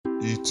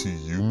E.T.,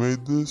 you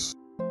made this?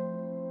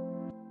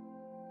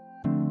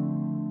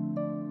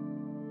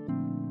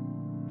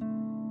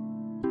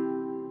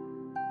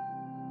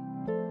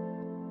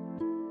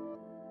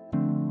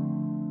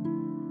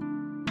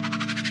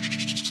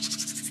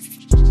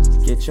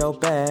 Get your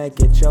bag,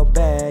 get your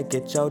bag,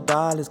 get your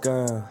dollars,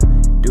 girl.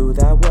 Do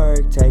that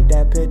work, take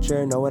that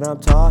picture, know what I'm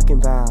talking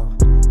about.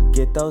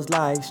 Get those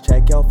likes,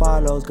 check your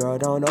follows, girl,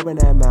 don't open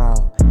that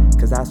mouth.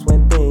 Cause that's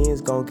when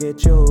things gon'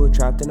 get you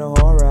trapped in a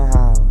horror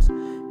house.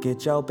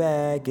 Get your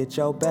bag, get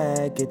your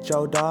bag, get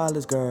your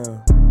dollars,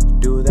 girl.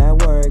 Do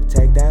that work,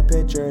 take that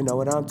picture, know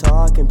what I'm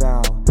talking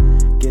about.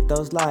 Get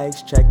those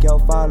likes, check your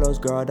follows,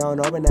 girl, don't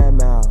open that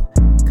mouth.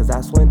 Cause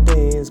that's when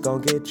things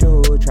gon' get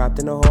you trapped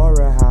in a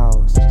horror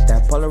house.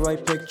 That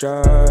Polaroid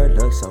picture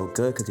looks so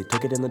good cause he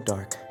took it in the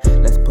dark.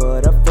 Let's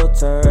put a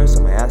filter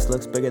so my ass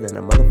looks bigger than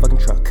a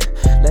motherfucking truck.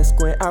 Let's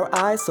squint our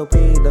eyes so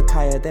we look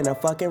higher than a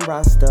fucking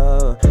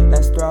roster.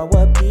 Let's throw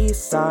a peace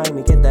sign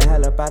and get the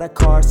hell up out of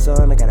car,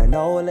 son. I got a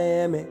no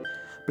limit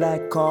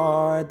black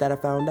card that I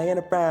found laying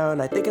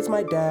around. I think it's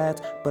my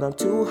dad's, but I'm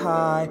too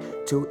high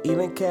to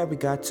even care. We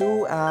got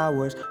 2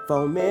 hours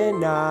for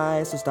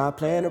midnight, so stop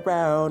playing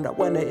around. I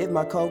wonder if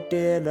my coke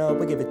dealer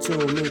will give it to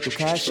me through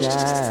Cash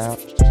App.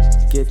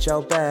 Get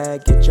your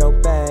bag, get your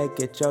bag,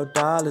 get your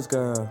dollars,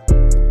 girl.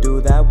 Do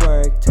that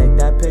work, take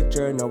that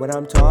picture, know what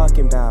I'm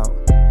talking about.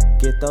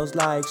 Get those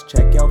likes,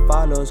 check your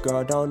follows,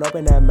 girl, don't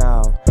open that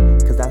mouth.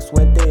 Cause that's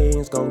when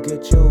things gon'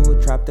 get you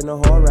trapped in a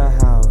horror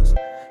house.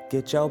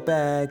 Get your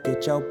bag,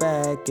 get your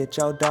bag, get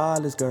your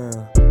dollars,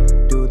 girl.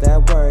 Do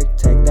that work,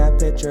 take that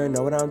picture,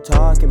 know what I'm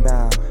talking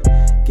about.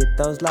 Get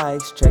those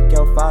likes, check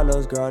your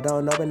follows, girl,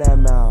 don't open that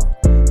mouth.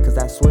 Cause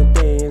that's when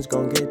things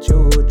gon' get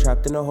you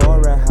trapped in a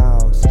horror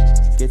house.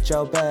 Get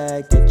your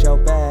bag, get your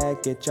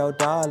bag, get your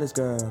dollars,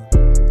 girl.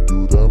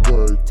 Do that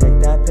work. Take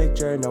that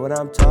picture, know what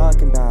I'm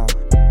talking about.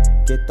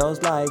 Get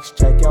those likes,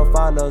 check your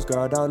follows,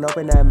 girl, don't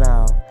open that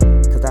mouth.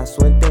 Cause that's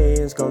when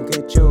things gon'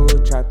 get you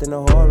trapped in a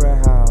horror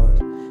house.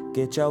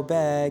 Get your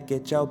bag,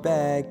 get your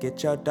bag,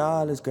 get your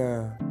dollars,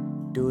 girl.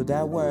 Do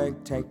that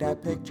work, take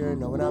that picture,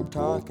 know what I'm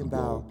talking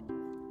about.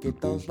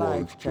 Get those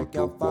likes, check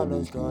your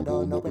follows, girl,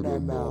 don't open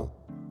that mouth.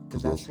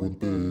 Cause that's when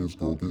things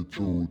gon' get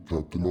you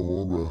trapped in a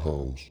horror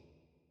house.